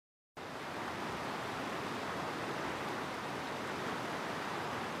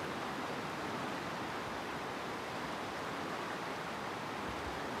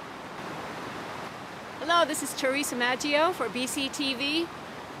Hello, this is Teresa Maggio for BCTV.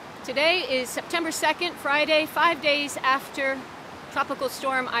 Today is September 2nd, Friday, 5 days after Tropical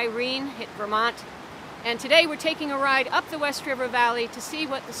Storm Irene hit Vermont. And today we're taking a ride up the West River Valley to see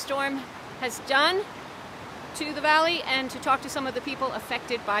what the storm has done to the valley and to talk to some of the people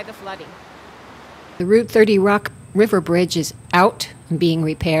affected by the flooding. The Route 30 Rock River Bridge is out and being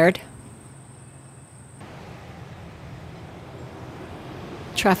repaired.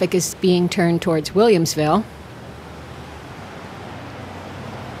 Traffic is being turned towards Williamsville.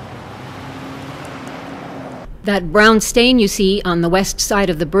 That brown stain you see on the west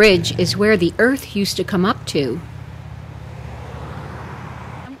side of the bridge is where the earth used to come up to.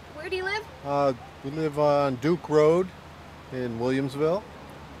 Where do you live? We live on Duke Road in Williamsville.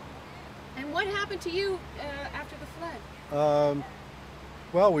 And what happened to you after the flood?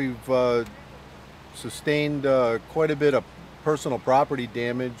 Well, we've sustained quite a bit of personal property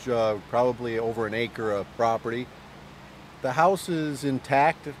damage, probably over an acre of property. The house is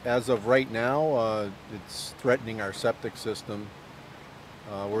intact as of right now. It's threatening our septic system.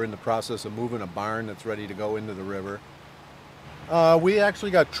 We're in the process of moving a barn that's ready to go into the river. We actually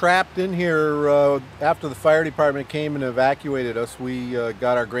got trapped in here after the fire department came and evacuated us. We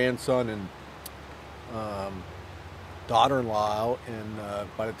got our grandson and daughter-in-law out, and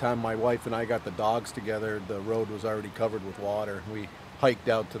by the time my wife and I got the dogs together, the road was already covered with water. We hiked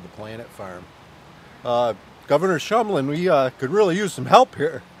out to the Planet Farm. Governor Shumlin, we could really use some help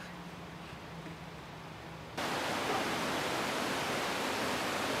here.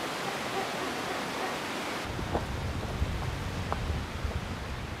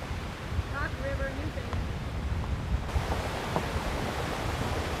 Rock River, Newfane.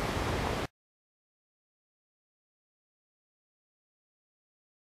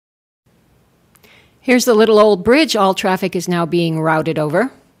 Here's the little old bridge all traffic is now being routed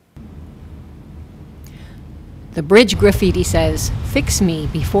over. The bridge graffiti says, "Fix me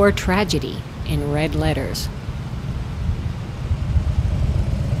before tragedy," in red letters.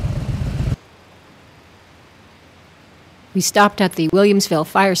 We stopped at the Williamsville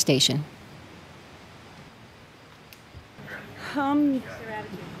fire station.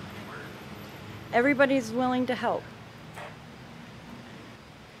 Everybody's willing to help.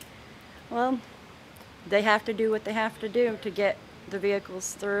 Well, they have to do what they have to do to get the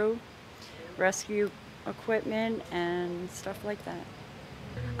vehicles through, rescue equipment and stuff like that.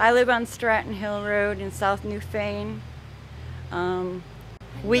 I live on Stratton Hill Road in South Newfane.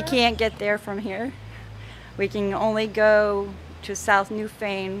 We can't get there from here. We can only go to South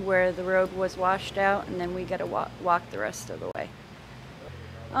Newfane where the road was washed out, and then we gotta walk the rest of the way.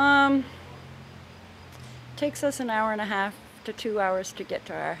 Takes us an hour and a half to 2 hours to get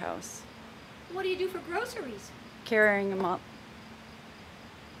to our house. What do you do for groceries? Carrying them up.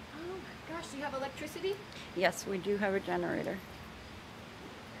 Oh my gosh, do you have electricity? Yes, we do have a generator.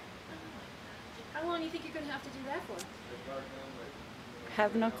 How long do you think you're going to have to do that for?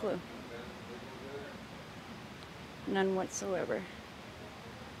 Have no clue. None whatsoever.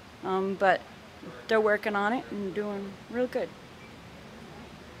 But they're working on it and doing real good.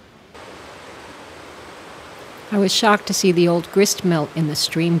 I was shocked to see the old grist mill in the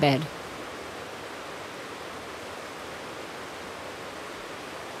stream bed.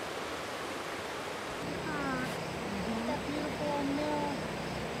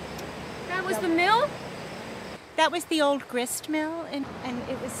 That was the mill? That was the old grist mill, and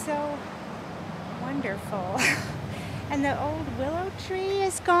it was so wonderful. And the old willow tree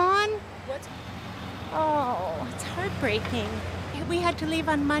is gone. What? Oh, it's heartbreaking. We had to leave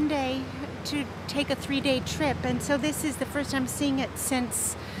on Monday to take a 3-day trip, and so this is the first time seeing it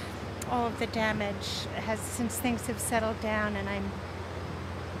since all of the damage since things have settled down, and I'm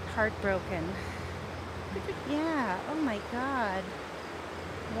heartbroken. Yeah, oh my God.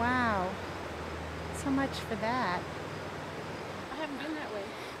 Wow. So much for that. I haven't been that way.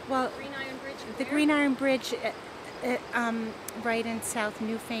 Well, Green Iron Bridge. the Green Iron Bridge, right in South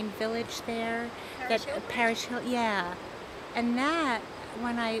Newfane Village there. Parish Hill, yeah. And that,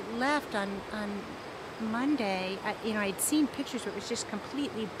 when I left on Monday, I'd seen pictures where it was just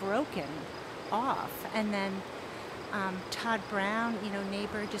completely broken off. And then Todd Brown,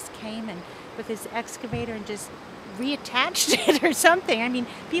 neighbor, just came and with his excavator and just reattached it or something. I mean,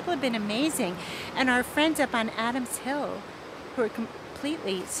 people have been amazing. And our friends up on Adams Hill, who are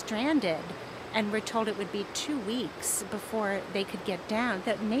completely stranded, and we're told it would be 2 weeks before they could get down.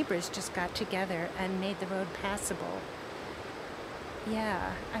 The neighbors just got together and made the road passable.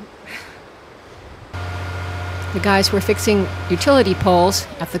 Yeah. The guys were fixing utility poles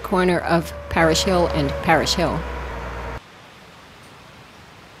at the corner of Parish Hill and Parish Hill.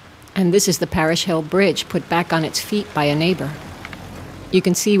 And this is the Parish Hill Bridge put back on its feet by a neighbor. You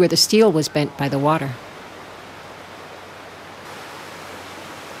can see where the steel was bent by the water.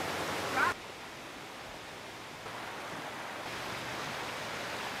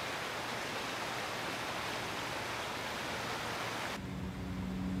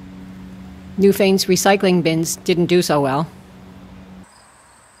 Newfane's recycling bins didn't do so well.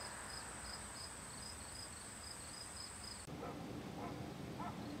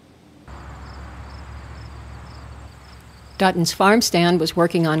 Dutton's farm stand was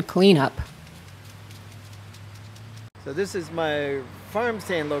working on cleanup. So this is my farm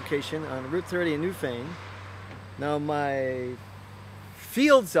stand location on Route 30 in Newfane. Now my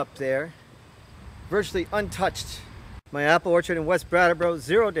fields up there, virtually untouched. My apple orchard in West Brattleboro,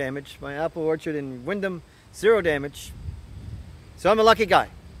 0 damage. My apple orchard in Wyndham, 0 damage. So I'm a lucky guy.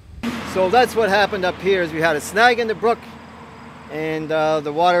 So that's what happened up here is we had a snag in the brook and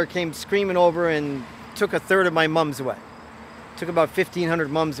the water came screaming over and took 1/3 of my mums away. Took about 1,500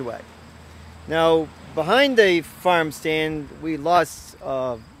 mums away. Now behind the farm stand we lost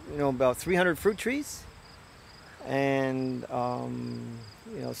about 300 fruit trees and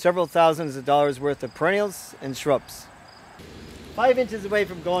several thousands of dollars worth of perennials and shrubs. 5 inches away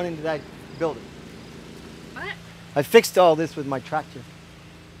from going into that building. What? I fixed all this with my tractor.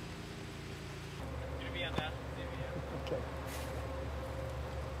 Okay.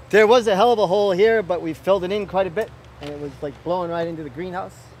 There was a hell of a hole here, but we filled it in quite a bit, and it was like blowing right into the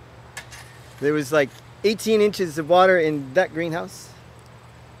greenhouse. There was like 18 inches of water in that greenhouse,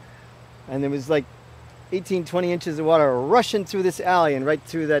 and there was like 18, 20 inches of water rushing through this alley and right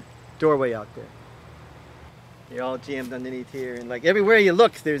through that doorway out there. They're all jammed underneath here, and like everywhere you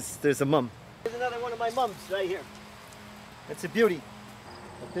look, there's a mum. Here's another one of my mums right here. It's a beauty.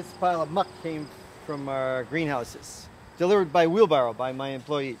 But this pile of muck came from our greenhouses, delivered by wheelbarrow by my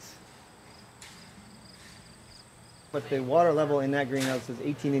employees. But the water level in that greenhouse is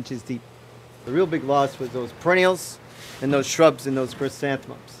 18 inches deep. The real big loss was those perennials and those shrubs and those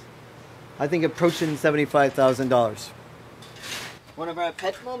chrysanthemums. I think approaching $75,000. One of our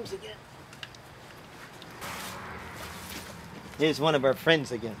pet mums again. Here's one of our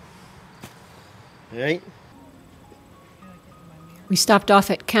friends again. All right? We stopped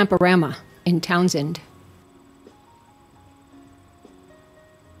off at Camporama in Townshend.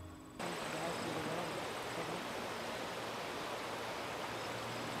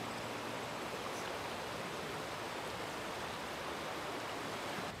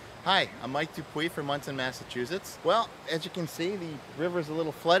 Hi, I'm Mike Dupuy from Munson, Massachusetts. Well, as you can see, the river's a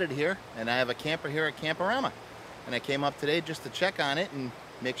little flooded here, and I have a camper here at Camporama. And I came up today just to check on it and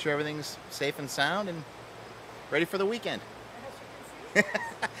make sure everything's safe and sound and ready for the weekend.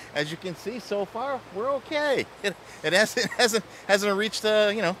 As you can see, so far we're okay. It hasn't reached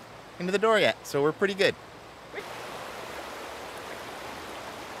into the door yet, so we're pretty good.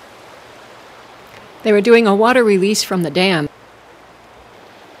 They were doing a water release from the dam.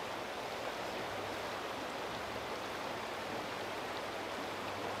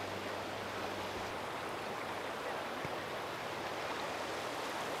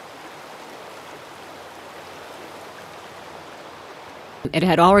 It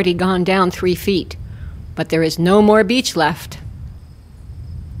had already gone down 3 feet, but there is no more beach left.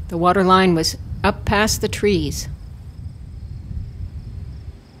 The water line was up past the trees.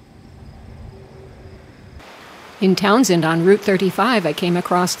 In Townshend on Route 35, I came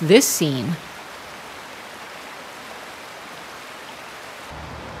across this scene.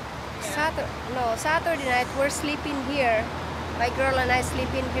 Saturday night we're sleeping here. My girl and I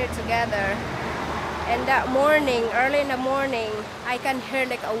sleeping here together. And that morning, early in the morning, I can hear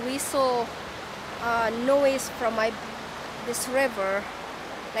like a whistle noise from this river.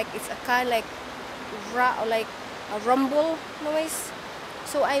 Like it's a kind of like a rumble noise.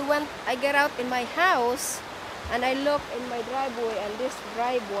 So I get out in my house and I look in my driveway, and this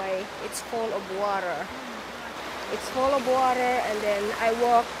driveway, it's full of water. It's full of water, and then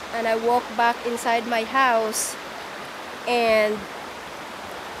I walk back inside my house, and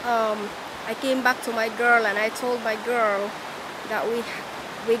I came back to my girl and I told my girl that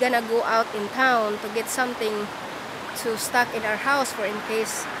we're gonna go out in town to get something to stock in our house for in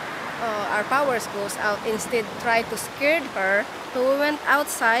case our powers goes out. Instead, try to scare her. So we went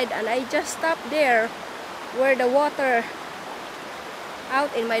outside and I just stopped there where the water out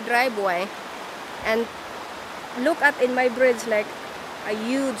in my driveway and look at in my bridge like a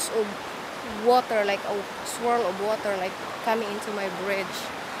huge of water, like a swirl of water like coming into my bridge.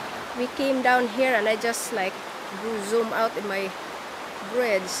 We came down here and I just like zoom out in my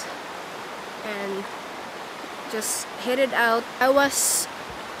bridge and just headed out. I was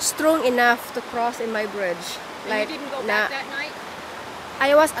strong enough to cross in my bridge. And you didn't go back that night?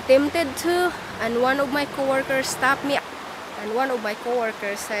 I was attempted to, and one of my coworkers stopped me. And one of my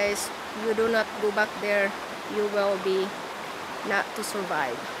coworkers says, "You do not go back there. You will be not to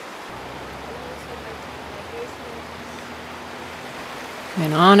survive."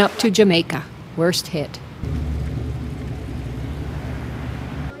 And on up to Jamaica, worst hit.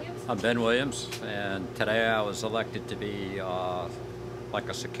 I'm Ben Williams, and today I was elected to be like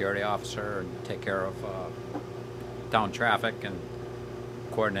a security officer and take care of town traffic and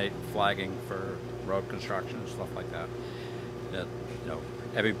coordinate flagging for road construction and stuff like that.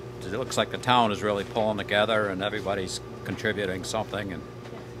 It looks like the town is really pulling together and everybody's contributing something, and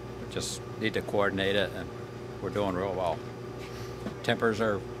just need to coordinate it, and we're doing real well. Tempers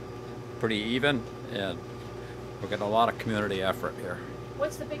are pretty even, and we're getting a lot of community effort here.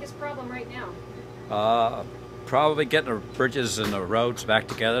 What's the biggest problem right now? Probably getting the bridges and the roads back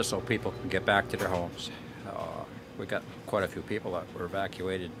together so people can get back to their homes. We got quite a few people that were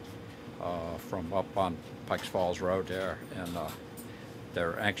evacuated from up on Pikes Falls Road there, and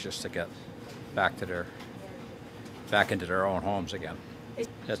they're anxious to get back into their own homes again.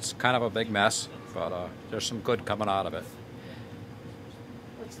 It's kind of a big mess, but there's some good coming out of it.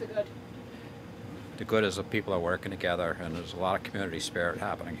 What's the good? The good is that people are working together, and there's a lot of community spirit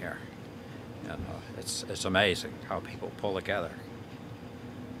happening here, and it's amazing how people pull together.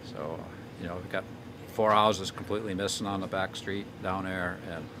 So we've got 4 houses completely missing on the back street down there,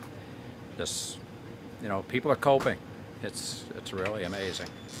 and this, people are coping. It's really amazing.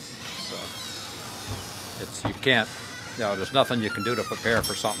 So you can't, there's nothing you can do to prepare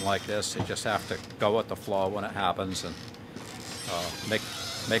for something like this. You just have to go with the flow when it happens, and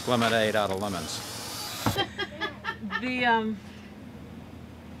make lemonade out of lemons.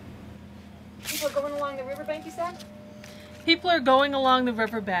 People are going along the riverbank, you said? People are going along the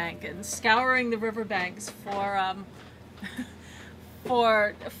riverbank and scouring the riverbanks for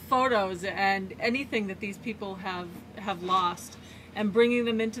for photos and anything that these people have lost, and bringing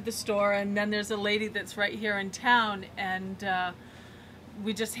them into the store. And then there's a lady that's right here in town, and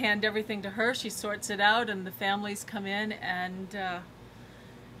we just hand everything to her. She sorts it out, and the families come in, and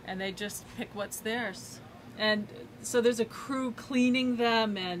they just pick what's theirs. And so there's a crew cleaning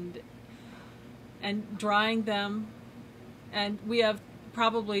them and drying them, and we have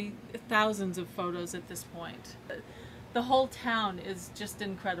probably thousands of photos at this point. The whole town is just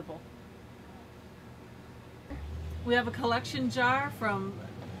incredible. We have a collection jar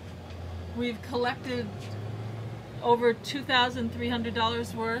we've collected over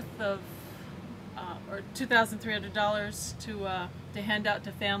 $2,300 worth of, or $2,300 to hand out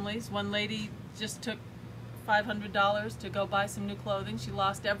to families. One lady just took $500 to go buy some new clothing. She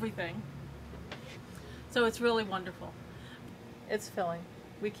lost everything. So it's really wonderful. It's filling.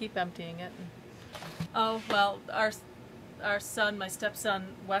 We keep emptying it. Oh, well, our son, my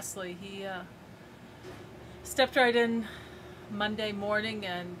stepson Wesley, he stepped right in Monday morning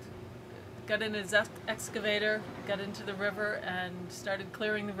and got in his excavator, got into the river, and started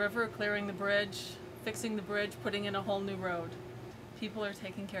clearing the river, clearing the bridge, fixing the bridge, putting in a whole new road. People are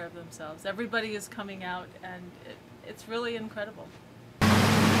taking care of themselves. Everybody is coming out, and it's really incredible.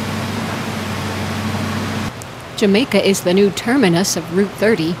 Jamaica is the new terminus of Route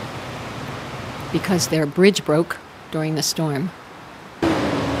 30 because their bridge broke during the storm.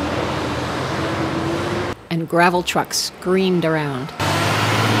 And gravel trucks screamed around.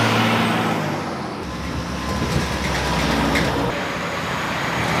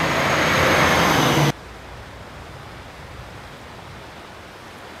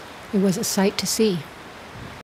 It was a sight to see.